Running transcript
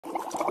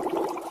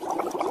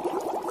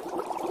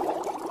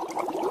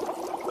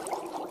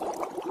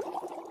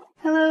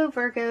Hello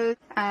Virgo,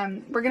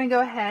 we're going to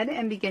go ahead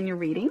and begin your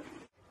reading.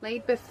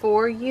 Laid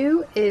before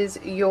you is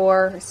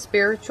your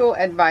spiritual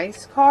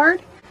advice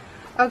card.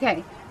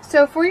 Okay,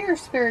 so for your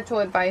spiritual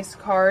advice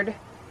card,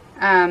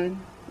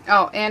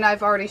 oh, and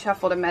I've already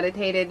shuffled and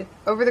meditated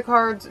over the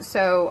cards,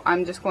 so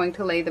I'm just going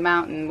to lay them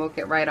out and we'll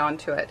get right on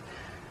to it.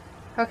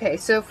 Okay,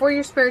 so for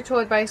your spiritual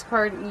advice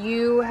card,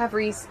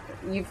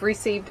 you've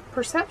received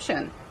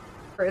perception.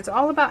 It's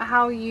all about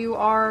how you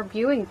are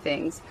viewing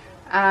things.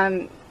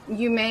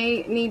 You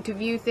may need to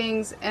view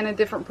things in a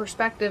different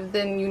perspective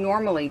than you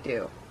normally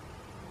do.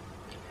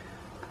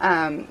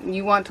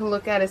 You want to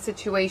look at a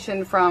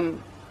situation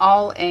from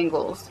all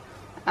angles,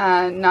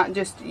 not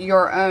just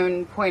your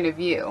own point of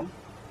view.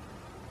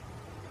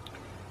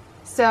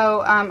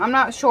 So I'm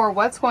not sure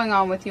what's going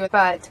on with you,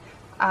 but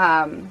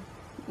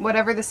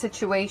whatever the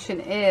situation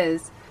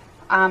is,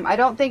 I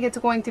don't think it's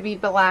going to be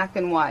black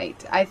and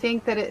white. I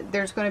think that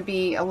there's going to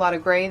be a lot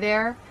of gray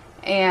there,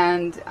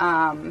 and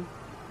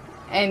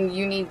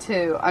you need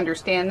to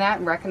understand that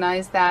and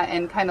recognize that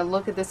and kind of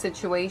look at the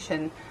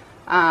situation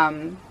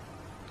from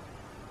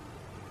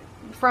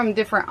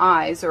different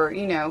eyes, or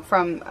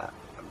from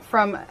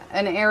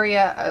an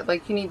area,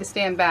 like you need to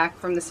stand back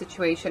from the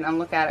situation and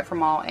look at it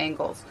from all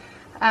angles.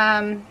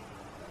 And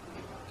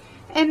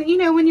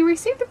when you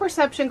receive the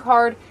perception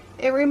card,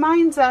 it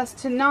reminds us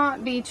to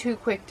not be too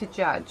quick to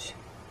judge.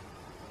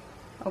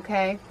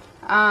 Okay,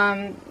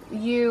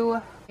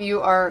 you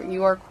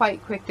are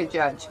quite quick to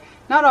judge.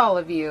 Not all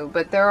of you,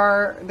 but there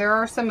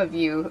are some of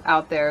you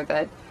out there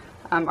that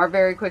are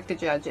very quick to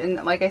judge.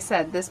 And like I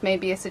said, this may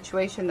be a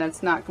situation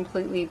that's not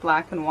completely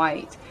black and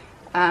white.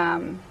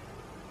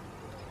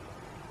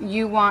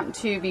 You want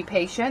to be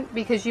patient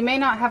because you may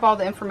not have all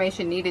the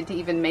information needed to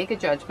even make a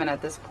judgment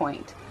at this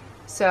point.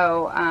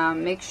 So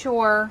make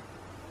sure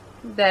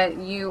that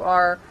you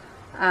are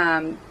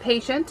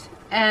patient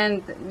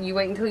and you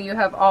wait until you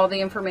have all the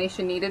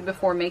information needed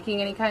before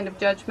making any kind of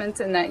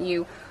judgments, and that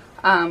you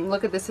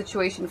look at the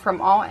situation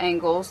from all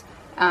angles,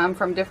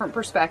 from different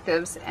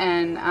perspectives,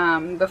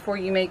 and before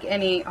you make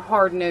any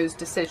hard-nosed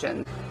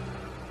decisions.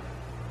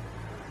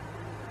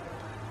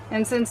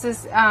 And since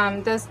this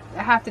does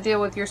have to deal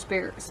with your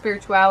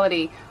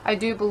spirituality, I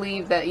do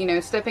believe that,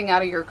 stepping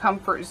out of your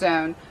comfort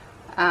zone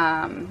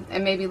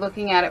and maybe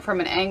looking at it from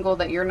an angle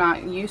that you're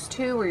not used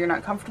to or you're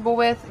not comfortable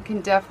with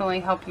can definitely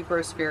help you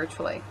grow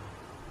spiritually.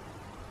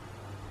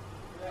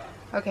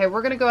 Okay,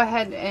 we're going to go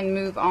ahead and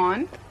move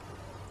on.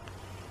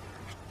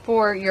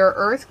 For your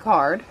Earth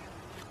card,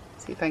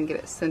 see if I can get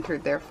it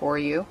centered there for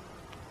you.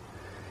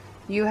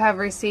 You have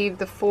received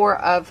the Four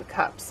of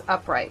Cups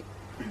upright.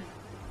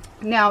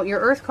 Now, your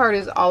Earth card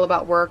is all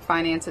about work,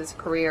 finances,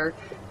 career,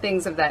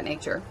 things of that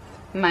nature,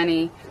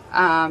 money.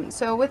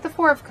 So with the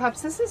Four of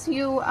Cups, this is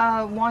you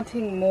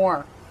wanting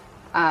more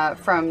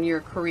from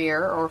your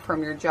career or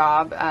from your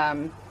job.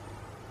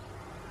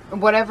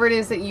 Whatever it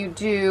is that you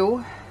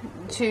do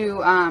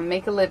to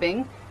make a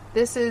living,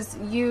 this is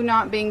you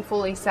not being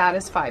fully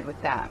satisfied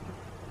with that.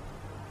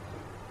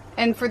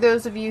 And for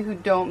those of you who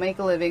don't make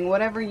a living,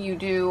 whatever you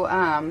do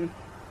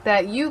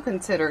that you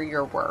consider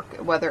your work,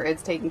 whether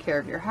it's taking care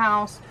of your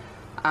house,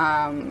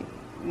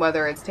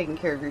 whether it's taking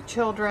care of your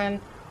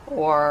children,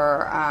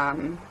 or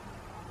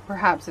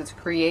perhaps it's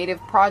creative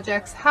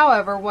projects,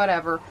 however,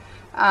 whatever,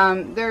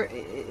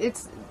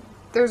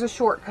 there's a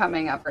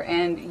shortcoming up there,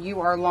 and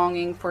you are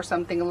longing for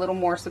something a little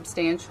more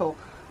substantial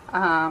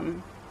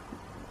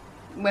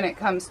when it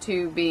comes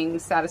to being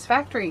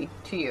satisfactory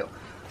to you.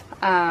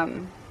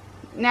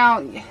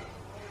 Now,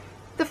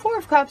 the Four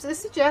of Cups, this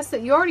suggests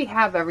that you already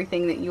have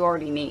everything that you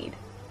already need.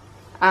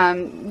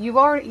 You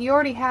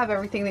already have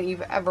everything that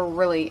you've ever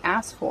really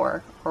asked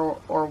for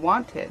or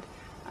wanted.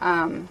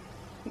 Well,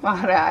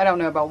 I don't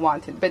know about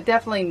wanted, but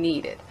definitely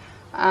needed.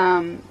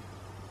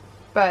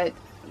 But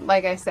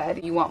like I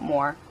said, you want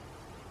more.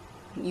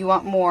 You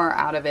want more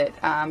out of it.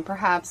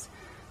 Perhaps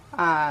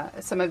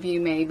some of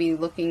you may be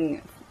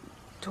looking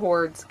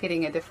towards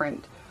getting a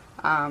different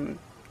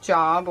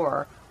job,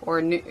 or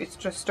it's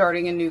just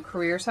starting a new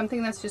career,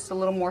 something that's just a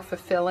little more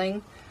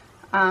fulfilling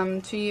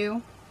to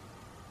you.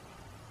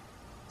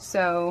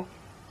 So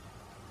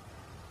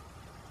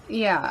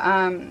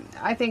yeah,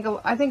 I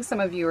think some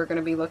of you are going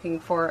to be looking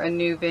for a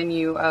new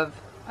venue of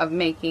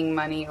making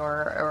money,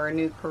 or a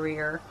new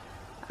career.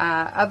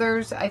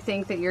 Others, I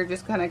think that you're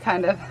just going to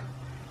kind of,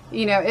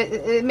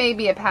 it may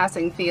be a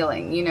passing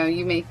feeling.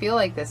 You may feel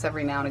like this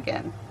every now and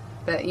again,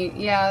 that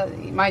yeah,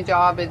 my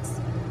job,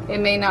 it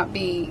may not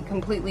be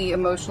completely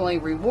emotionally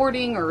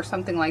rewarding or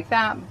something like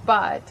that,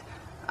 but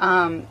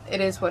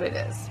it is what it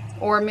is.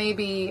 Or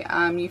maybe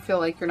you feel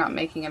like you're not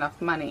making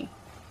enough money.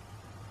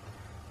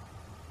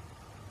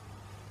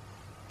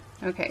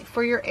 Okay,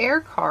 for your air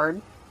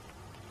card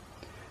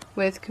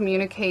with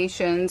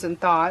communications and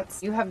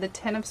thoughts, you have the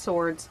Ten of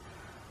Swords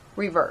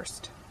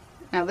reversed.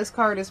 Now this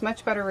card is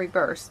much better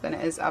reversed than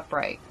it is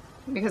upright,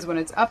 because when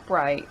it's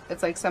upright,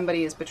 it's like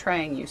somebody is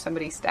betraying you,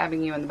 somebody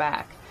stabbing you in the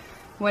back.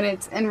 When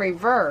it's in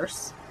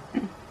reverse,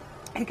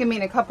 it can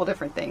mean a couple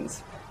different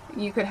things.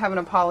 You could have an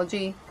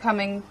apology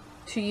coming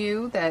to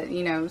you that,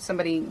 you know,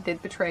 somebody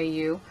did betray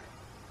you.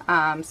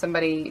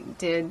 Somebody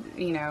did,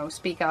 you know,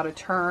 speak out of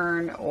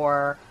turn,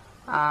 or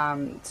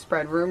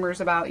spread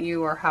rumors about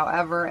you, or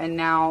however, and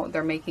now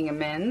they're making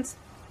amends.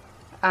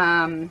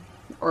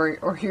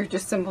 Or you're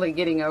just simply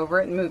getting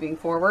over it and moving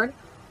forward.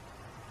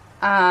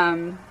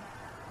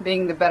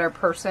 Being the better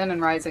person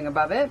and rising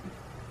above it.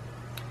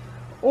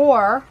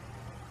 Or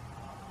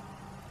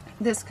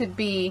this could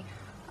be,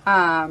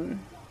 you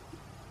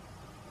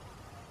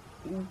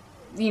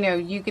know,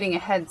 you getting a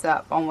heads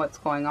up on what's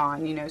going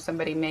on. You know,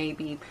 somebody may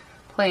be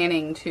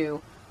planning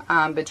to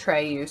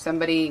betray you.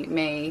 Somebody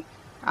may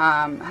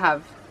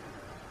have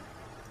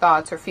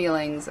thoughts or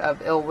feelings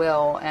of ill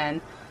will,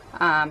 and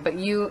but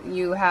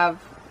you have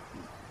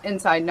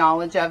inside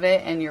knowledge of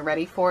it, and you're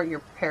ready for it, you're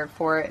prepared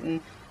for it,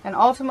 and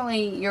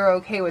ultimately you're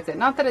okay with it.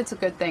 Not that it's a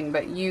good thing,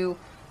 but you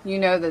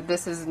know that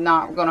this is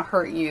not going to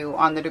hurt you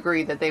on the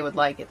degree that they would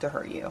like it to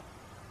hurt you.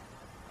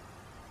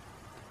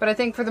 But I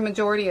think for the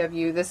majority of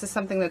you, this is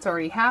something that's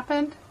already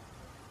happened.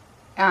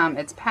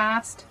 It's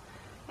past,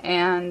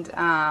 and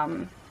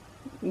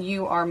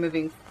you are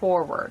moving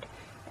forward.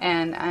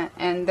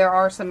 And there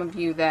are some of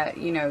you that,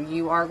 you know,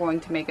 you are going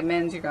to make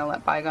amends. You're going to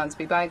let bygones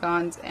be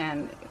bygones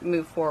and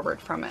move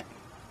forward from it.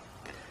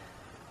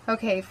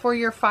 Okay, for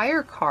your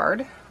fire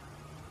card,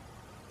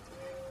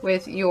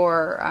 with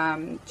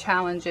your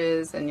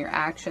challenges and your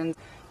actions,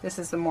 this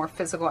is the more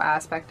physical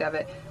aspect of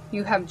it.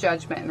 You have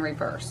Judgment in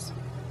reverse.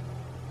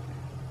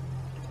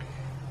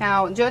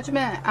 Now,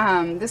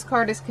 Judgment, this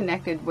card is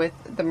connected with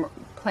the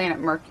planet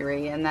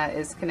Mercury, and that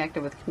is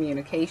connected with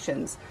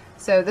communications.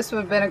 So this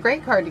would have been a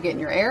great card to get in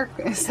your air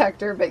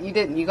sector, but you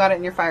didn't. You got it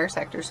in your fire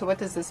sector. So what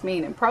does this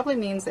mean? It probably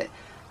means that,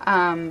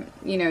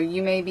 you know,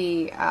 you may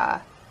be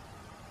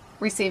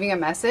receiving a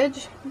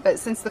message, but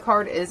since the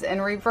card is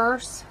in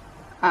reverse,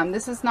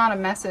 this is not a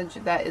message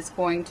that is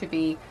going to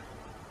be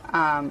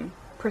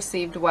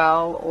perceived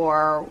well,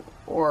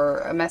 or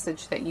a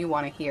message that you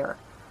want to hear.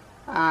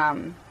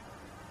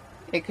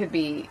 It could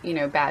be, you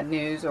know, bad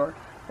news or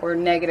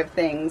negative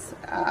things,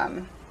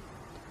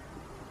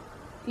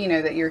 you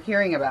know, that you're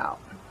hearing about.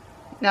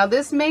 Now,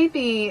 this may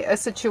be a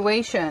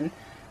situation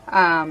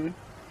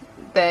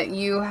that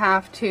you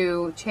have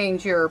to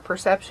change your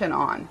perception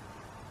on.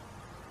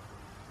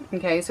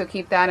 Okay, so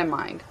keep that in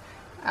mind.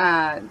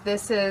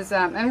 This is,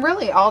 and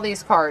really all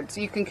these cards,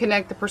 you can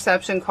connect the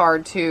perception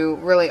card to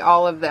really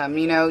all of them.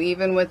 You know,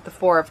 even with the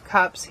Four of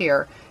Cups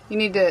here, you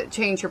need to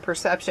change your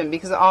perception,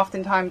 because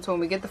oftentimes when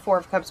we get the Four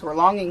of Cups, we're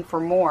longing for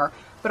more.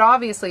 But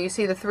obviously, you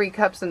see the Three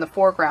Cups in the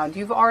foreground.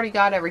 You've already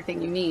got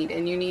everything you need,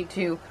 and you need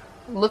to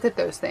look at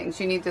those things.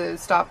 You need to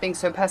stop being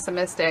so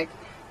pessimistic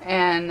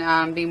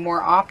and be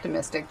more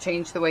optimistic.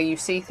 Change the way you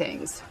see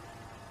things.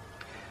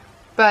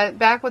 But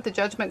back with the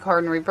Judgment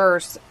card in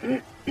reverse,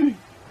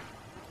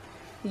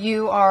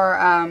 you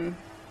are,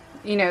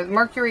 you know,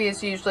 Mercury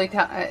is usually,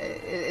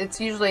 it's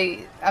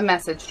usually a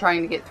message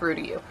trying to get through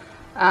to you.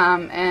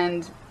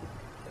 And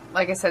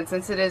like I said,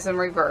 since it is in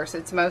reverse,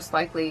 it's most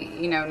likely,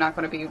 you know, not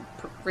going to be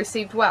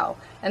received well.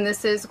 And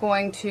this is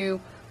going to,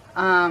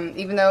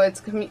 even though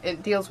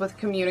it deals with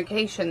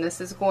communication,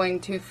 this is going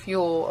to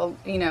fuel,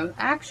 you know,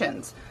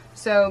 actions.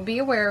 So be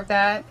aware of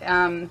that.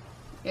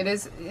 It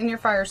is in your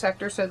fire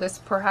sector, so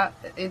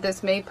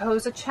this may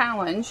pose a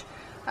challenge.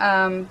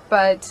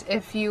 But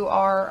if you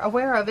are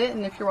aware of it,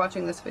 and if you're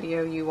watching this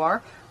video, you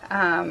are,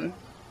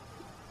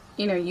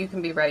 you know, you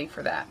can be ready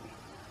for that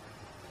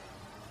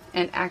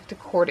and act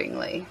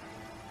accordingly.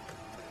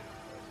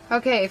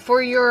 Okay,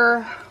 for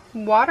your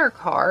water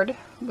card,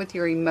 with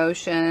your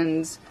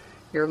emotions,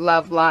 your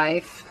love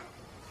life,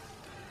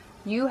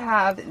 you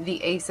have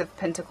the Ace of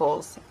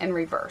Pentacles in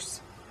reverse.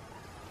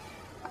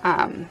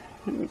 Let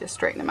me just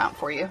straighten them out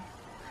for you.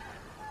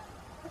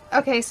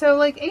 Okay, so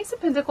like Ace of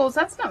Pentacles,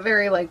 that's not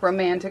very like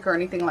romantic or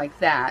anything like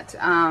that.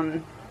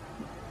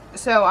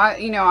 So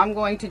I'm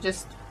going to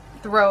just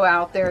throw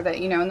out there that,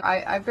 you know,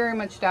 I very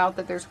much doubt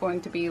that there's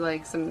going to be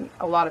like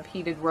a lot of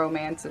heated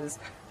romances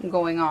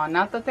going on.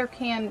 Not that there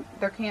can't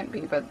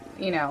be, but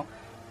you know,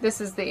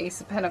 this is the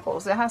Ace of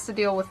Pentacles. It has to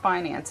deal with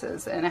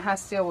finances, and it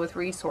has to deal with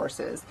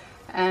resources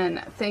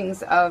and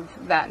things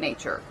of that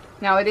nature.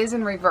 Now, it is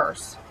in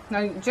reverse.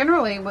 Now,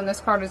 generally, when this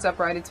card is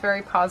upright, it's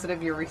very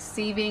positive. You're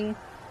receiving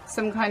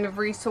some kind of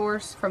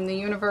resource from the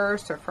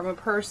universe, or from a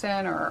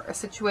person, or a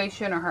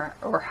situation,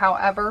 or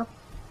however.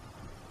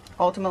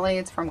 Ultimately,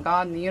 it's from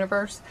God and the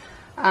universe.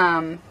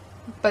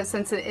 But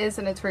since it is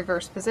in its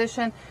reverse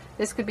position,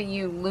 this could be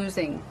you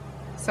losing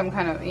some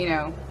kind of, you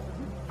know,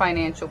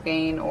 financial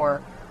gain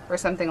or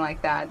something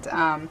like that.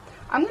 I'm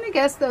going to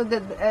guess, though,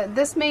 that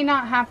this may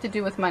not have to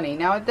do with money.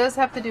 Now, it does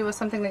have to do with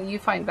something that you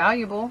find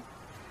valuable.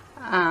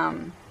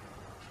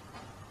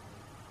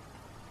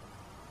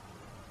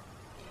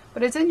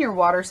 But it's in your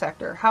water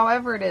sector.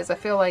 However it is, I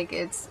feel like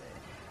it's,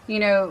 you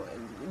know,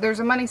 there's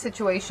a money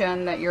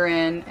situation that you're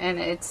in, and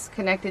it's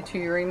connected to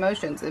your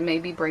emotions. It may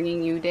be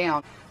bringing you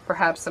down.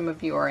 Perhaps some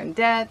of you are in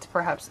debt.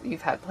 Perhaps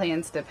you've had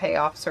plans to pay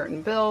off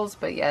certain bills,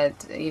 but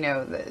yet, you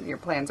know, your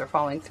plans are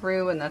falling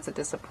through, and that's a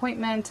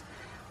disappointment.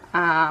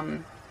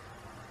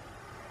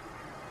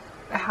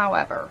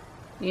 However,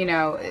 you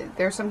know,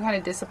 there's some kind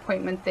of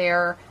disappointment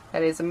there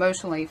that is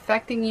emotionally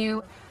affecting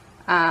you.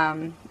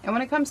 And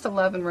when it comes to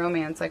love and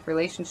romance, like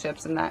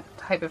relationships and that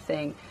type of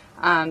thing,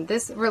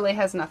 this really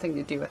has nothing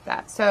to do with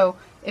that. So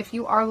if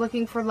you are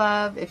looking for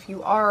love, if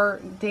you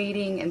are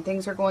dating and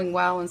things are going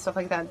well and stuff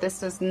like that, this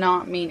does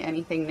not mean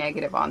anything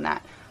negative on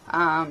that.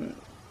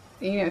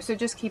 You know, so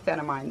just keep that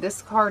in mind.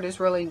 This card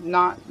is really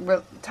not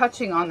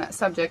touching on that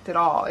subject at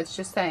all. It's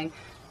just saying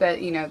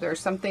that, you know, there's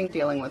something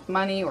dealing with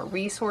money or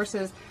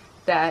resources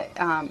that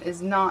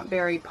is not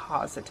very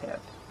positive.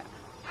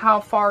 How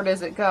far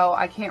does it go?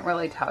 I can't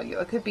really tell you.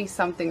 It could be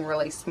something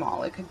really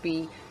small. It could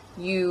be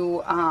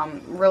you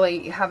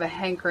really have a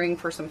hankering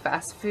for some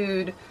fast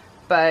food,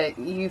 but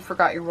you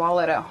forgot your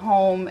wallet at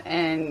home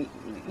and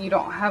you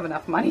don't have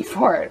enough money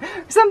for it.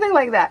 Something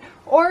like that.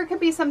 Or it could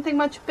be something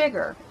much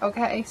bigger.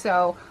 Okay,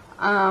 so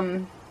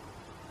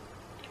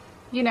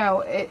you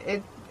know,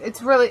 it's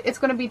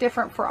going to be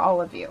different for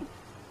all of you.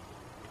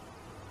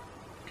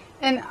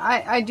 And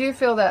I do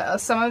feel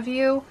that some of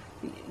you,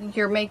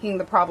 you're making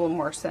the problem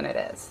worse than it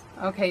is.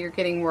 Okay, you're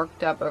getting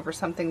worked up over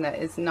something that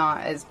is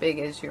not as big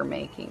as you're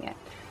making it.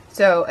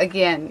 So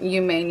again,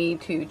 you may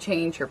need to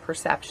change your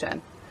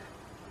perception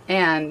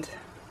and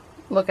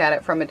look at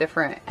it from a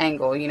different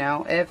angle. You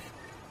know, if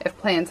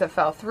plans have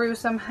fell through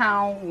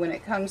somehow when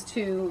it comes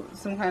to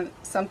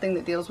something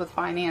that deals with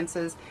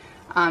finances,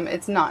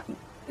 it's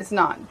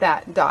not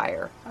that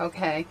dire.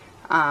 Okay,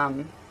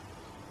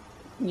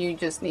 you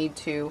just need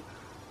to,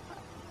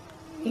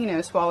 you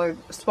know,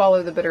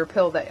 swallow the bitter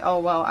pill that, oh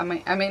well, I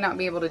may not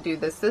be able to do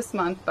this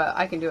month, but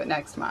I can do it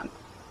next month.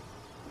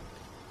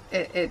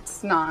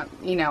 It's not,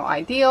 you know,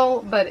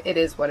 ideal, but it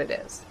is what it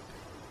is.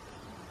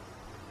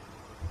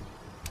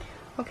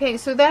 Okay,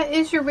 so that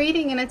is your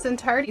reading in its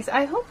entirety.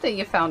 I hope that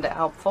you found it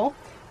helpful.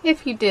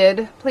 If you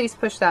did, please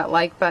push that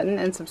like button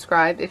and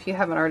subscribe if you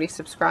haven't already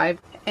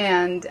subscribed,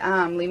 and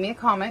leave me a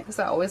comment, because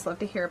I always love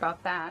to hear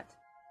about that.